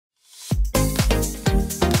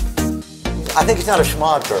I think it's not a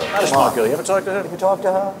smart girl. Not a smart girl. You ever talked to her? Have you talked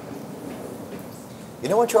to her? You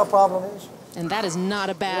know what your problem is? And that is not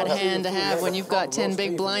a bad hand to have when you've got 10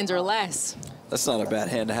 big blinds or less. That's not a bad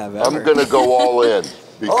hand to have ever. I'm going to go all in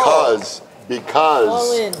because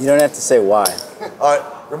All in. You don't have to say why. All right.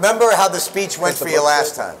 Remember how the speech went for you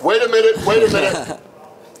last time. Wait a minute.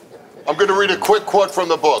 I'm going to read a quick quote from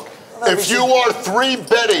the book. If you are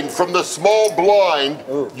 3-betting from the small blind,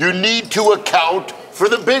 you need to account for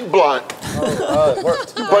the big blind. It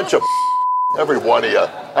worked. Bunch of every one of you.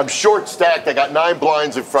 I'm short stacked. I got 9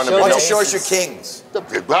 blinds in front of me. Why don't you show us your kings?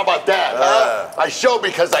 How about that? Huh? I show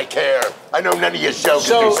because I care. I know none of you show because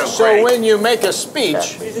you're so So great. when you make a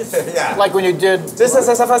speech, like when you did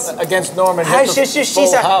against Norman, hit the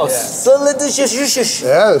full house.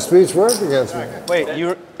 Yeah, the speech worked against me.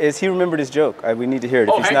 Wait, is he remembered his joke? We need to hear it.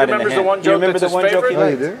 If Oh, he's Hank not in the remembers hand. the one You joke remember that's the his one joke he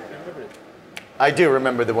favorite? liked? I do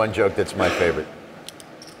remember the one joke that's my favorite.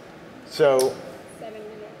 So,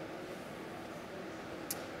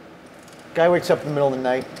 guy wakes up in the middle of the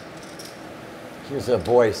night. Here's a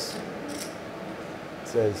voice. It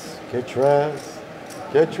says, "Get dressed,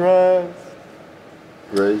 get dressed."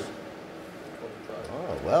 Raise.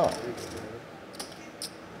 Oh, well.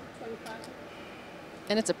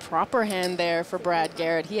 And it's a proper hand there for Brad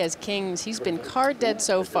Garrett. He has kings. He's been card dead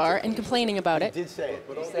so far and complaining about it. Did say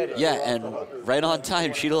it. Yeah, and right on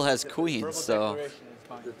time, Cheadle has queens, so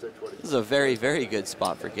this is a very, very good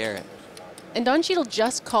spot for Garrett. And Don Cheadle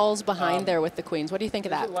just calls behind there with the queens. What do you think of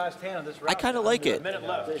that? I kind of like it.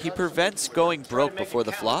 He prevents going broke before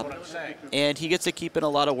the flop, and he gets to keep in a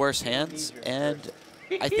lot of worse hands, and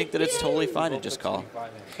I think that it's totally fine to just call.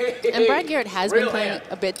 And Brad Garrett has been playing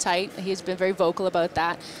a bit tight. He's been very vocal about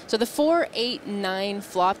that. So the 4-8-9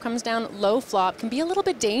 flop comes down. Low flop can be a little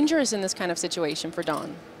bit dangerous in this kind of situation for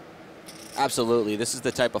Don. Absolutely. This is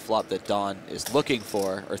the type of flop that Don is looking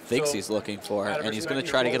for, or thinks he's looking for, and he's going to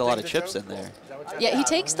try to get a lot of chips in there. Yeah, he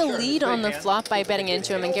takes the lead on the flop by betting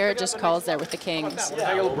into him, and Garrett just calls there with the kings.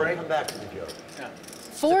 Come back to the joke.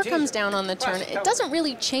 4 comes down on the turn. It doesn't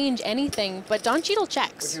really change anything, but Don Cheadle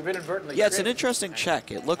checks. Yeah, it's an interesting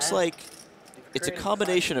check. It looks like it's a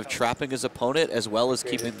combination of trapping his opponent as well as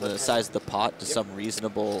keeping the size of the pot to some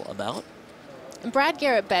reasonable amount. And Brad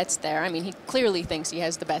Garrett bets there. I mean, he clearly thinks he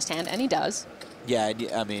has the best hand, and he does. Yeah,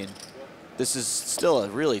 I mean, this is still a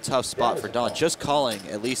really tough spot for Don. Just calling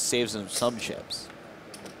at least saves him some chips.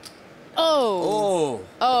 Oh.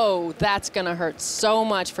 Oh, that's going to hurt so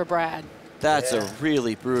much for Brad. That's a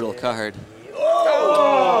really brutal card.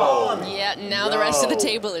 Oh. Yeah, now the rest of the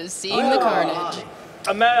table is seeing the carnage.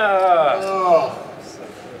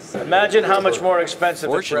 Imagine how much more expensive.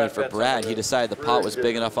 Fortunately for Brad, he decided the pot was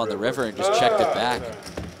big enough on the river and just checked it back,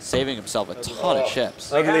 saving himself a ton of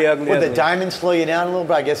chips. Ugly, ugly, Would ugly. the diamond slow you down a little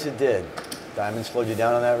bit? I guess it did. Diamond slowed you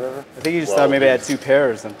down on that river? I think he just thought maybe I had 2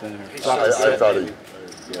 pairs or something. I thought he,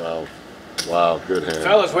 wow, good hand.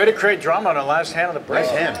 Fellas, way to create drama on the last hand of the break.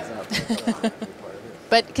 Nice hand.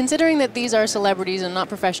 But considering that these are celebrities and not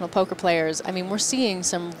professional poker players, I mean, we're seeing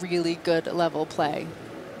some really good level play.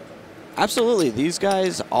 Absolutely. These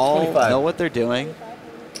guys all 25. know what they're doing,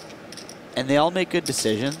 and they all make good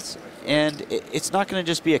decisions. And it's not going to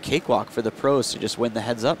just be a cakewalk for the pros to just win the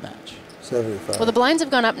heads-up match. 75. Well, the blinds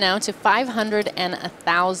have gone up now to 500 and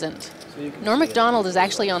 1,000. Norm Macdonald is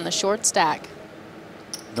actually on the short stack.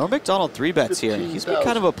 Norm Macdonald 3-bets here. He's been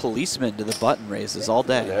kind of a policeman to the button raises all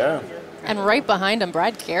day. Yeah. And right behind him,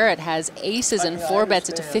 Brad Garrett has aces and 4-bets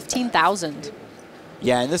it to 15,000.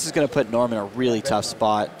 Yeah, and this is going to put Norm in a really tough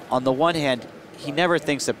spot. On the one hand, he never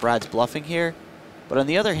thinks that Brad's bluffing here. But on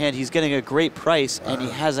the other hand, he's getting a great price, and he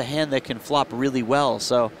has a hand that can flop really well.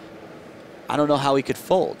 So I don't know how he could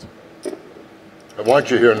fold. I want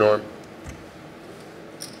you here, Norm.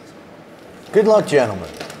 Good luck, gentlemen.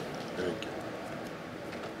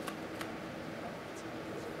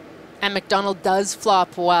 And McDonald does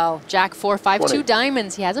flop well. Jack 4, 5, 2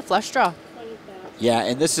 diamonds. He has a flush draw. Yeah,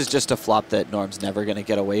 and this is just a flop that Norm's never going to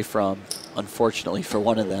get away from, unfortunately, for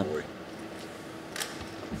one of them.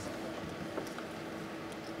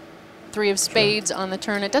 3 of spades on the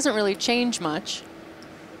turn. It doesn't really change much.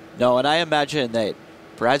 No, and I imagine that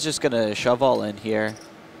Brad's just going to shove all in here.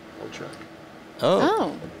 I'll check.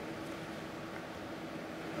 Oh.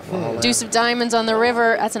 Deuce of diamonds on the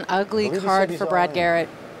river. That's an ugly card for Brad Garrett.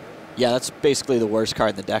 Yeah, that's basically the worst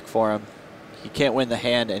card in the deck for him. He can't win the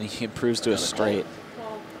hand, and he improves to a straight.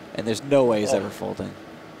 And there's no way he's ever folding.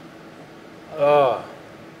 Oh.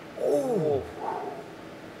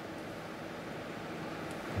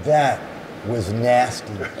 That was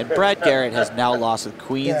nasty. And Brad Garrett has now lost with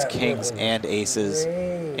queens, kings, and aces.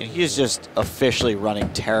 And he's just officially running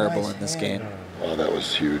terrible in this game. Oh, that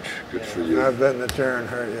was huge. Good for you. I've betting the turn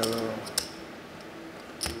hurt you a little.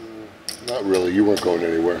 Not really. You weren't going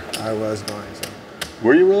anywhere. I was going so.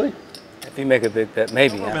 Were you really? If you make a big bet,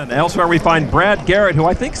 maybe. Yeah. And elsewhere we find Brad Garrett, who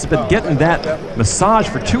I think has been getting that massage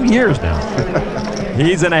for 2 years now.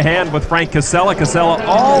 He's in a hand with Frank Casella. Casella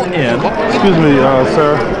all in. Excuse me,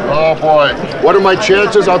 sir. Oh, boy. What are my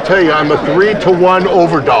chances? I'll tell you, I'm a 3-to-1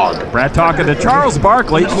 overdog. Brad talking to Charles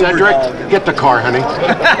Barkley. Cedric, get the car, honey.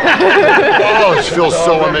 Oh, this feels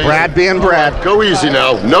so amazing. Brad being Brad. Go easy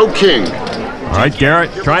now. No king. All right,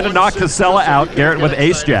 Garrett trying to knock Casella out. Garrett with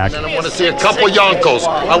ace-jack. And I want to see a couple yonkos.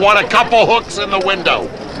 I want a couple hooks in the window.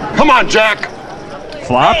 Come on, Jack.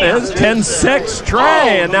 Flop is 10-6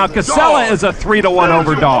 Trey, and now Casella is a 3-to-1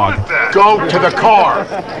 overdog. Go to the car.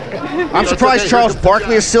 I'm surprised Charles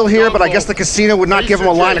Barkley is still here, but I guess the casino would not give him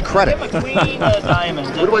a line of credit. What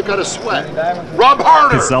do I got to sweat? Rub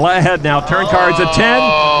harder. Casella ahead now. Turn cards at 10.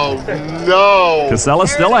 Oh, no. Casella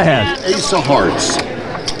still ahead. Ace of hearts.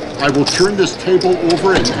 I will turn this table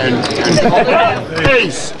over and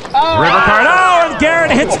ace. River card. Oh, and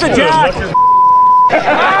Garrett hits the jack.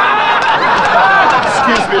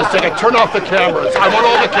 Excuse me a second. Turn off the cameras. I want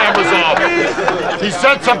all the cameras off. He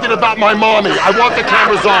said something about my mommy. I want the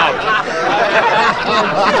cameras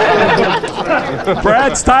off.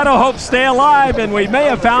 Brad's title hopes stay alive, and we may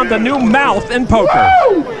have found a new mouth in poker.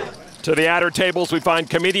 Woo! To the outer tables, we find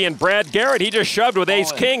comedian Brad Garrett. He just shoved with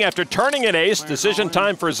ace-king after turning an ace. Decision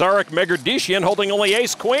time for Zarek Megerdishian, holding only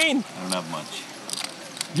ace-queen. I don't have much.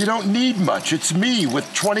 You don't need much. It's me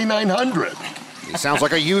with 2,900. He sounds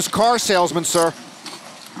like a used car salesman, sir.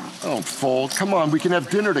 Don't fold. Come on, we can have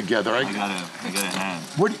dinner together. I got a hand.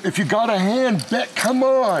 What, if you got a hand, bet. Come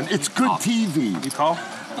on. It's good TV. You call?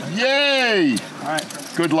 Yay! All right.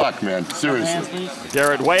 Good luck, man. Seriously.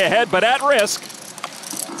 Garrett way ahead, but at risk.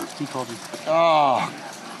 He called you. Oh.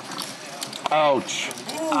 Ouch.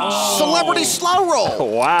 Oh. Celebrity slow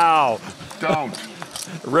roll. Wow. Don't.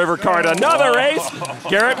 River card, another ace.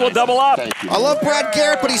 Garrett will double up. Thank you. I love Brad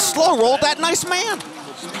Garrett, but he slow rolled that nice man.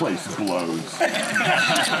 This place blows.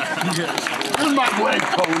 In my way,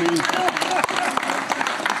 Tony.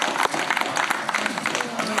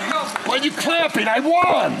 Why are you clapping? I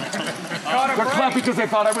won. They're clapping because they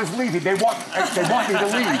thought I was leaving. They want me to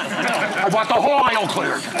leave. I want the whole aisle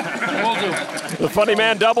cleared. The funny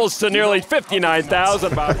man doubles to nearly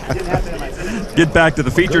 59,000. Get back to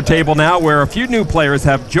the feature table now, where a few new players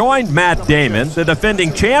have joined Matt Damon. The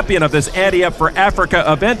defending champion of this Ante Up for Africa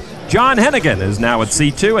event, John Hennigan, is now at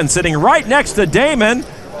C2, and sitting right next to Damon,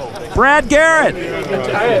 Brad Garrett.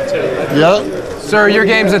 Yeah. Sir, your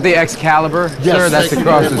game's at the Excalibur. Yes, sir, that's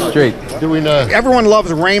across the street. Doing Everyone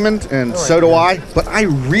loves Raymond, and so do I, but I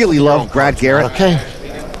really love Brad Garrett. Okay.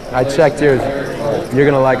 I checked yours. You're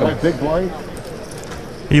going to like him. Big blind.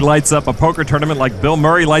 He lights up a poker tournament like Bill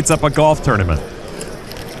Murray lights up a golf tournament.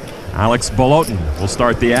 Alex Bolotin will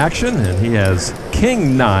start the action, and he has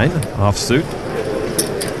King 9 offsuit.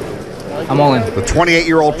 I'm all in. The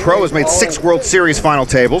 28-year-old pro has made 6 World Series final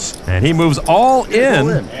tables. And he moves all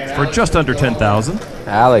in for just under 10,000.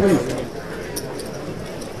 Alex.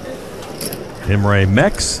 Imre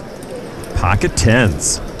Mex, pocket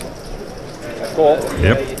 10s. Call.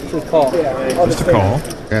 Yep. Just call. Just a call.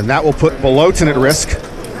 And that will put Bolotin at risk.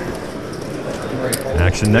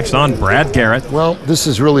 Action next on Brad Garrett. Well, this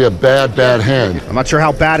is really a bad hand. I'm not sure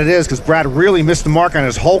how bad it is, because Brad really missed the mark on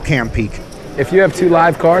his whole cam peak. If you have 2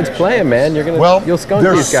 live cards, play them, man. You're you'll skunk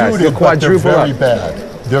they're these guys. Suited, You'll quadruple but they're very up.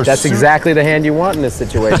 bad. That's exactly the hand you want in this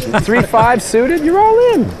situation. 3-5 suited, you're all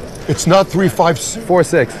in. It's not 3-5 suited.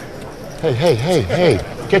 4-6. Hey.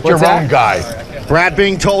 Get your What's own that? guy. Brad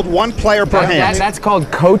being told 1 player per hand. That's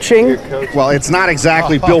called coaching. Well, it's not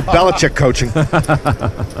exactly Bill Belichick coaching.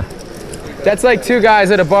 That's like 2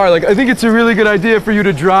 guys at a bar, like, I think it's a really good idea for you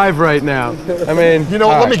to drive right now. I mean, You know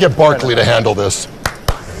what? Let me get Barkley to handle this.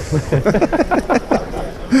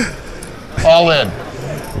 All in.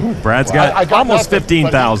 Ooh, Brad's got, I got almost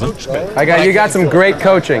 15,000. you got some great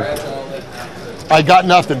coaching. I got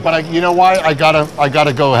nothing, but you know why? I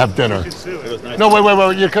gotta go have dinner. No,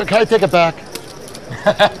 wait. Can I take it back?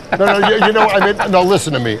 No, you know, I mean, no,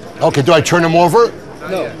 listen to me. Okay, do I turn him over?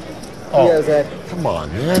 No. Oh, come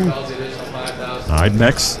on, man. All right,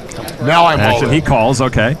 Mex. Now I'm all Action, in. he calls,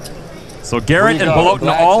 okay. So Garrett and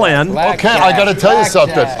Bolotin all in. Okay, I gotta tell you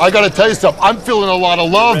something. I'm feeling a lot of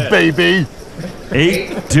love, baby.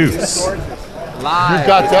 8 deuce. Live. You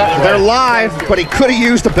got that? They're live, but he could have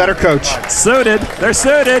used a better coach. Suited. They're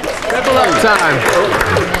suited. Triple up time.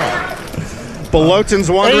 Bolotin's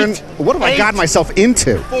wondering, what have I gotten myself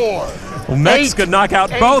into? 4. Well, Mex could knock out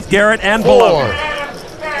both Garrett and 4. Bolotin.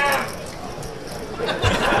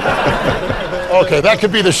 Okay, that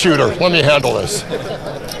could be the shooter. Let me handle this.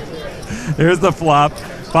 Here's the flop.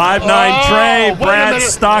 5-9 trade. Brad's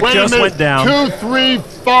stock just went down. 2, 3,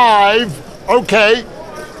 5. Okay.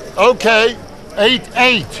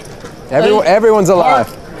 8-8. Everyone's alive.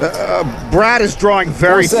 Brad is drawing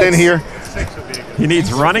very thin here. He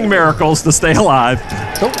needs running miracles to stay alive.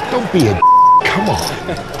 Don't be a come on.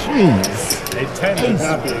 Jeez.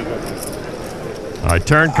 All right,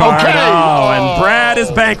 turn card. Okay. And Brad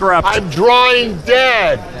is bankrupt. I'm drawing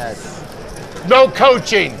dead. No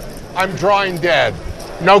coaching. I'm drawing dead.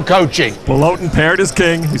 No coaching. Peloton paired his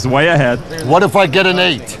king. He's way ahead. What if I get an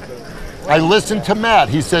 8? I listened to Matt.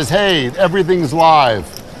 He says, hey, everything's live.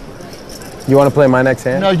 You want to play my next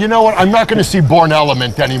hand? No, you know what? I'm not going to see Born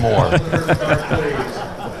Element anymore.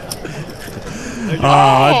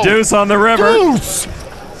 A deuce on the river. Deuce!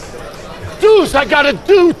 Deuce, I got a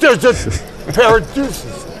deuce. There's a pair of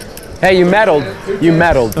deuces. Hey, you meddled. You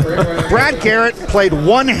meddled. Brad Garrett played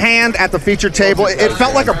one hand at the feature table. It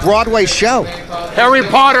felt like a Broadway show. Harry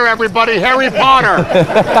Potter, everybody. Harry Potter.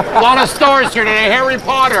 A lot of stars here today. Harry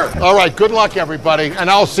Potter. All right, good luck, everybody. And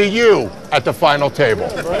I'll see you at the final table.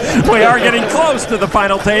 We are getting close to the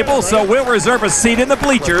final table, so we'll reserve a seat in the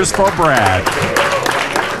bleachers for Brad.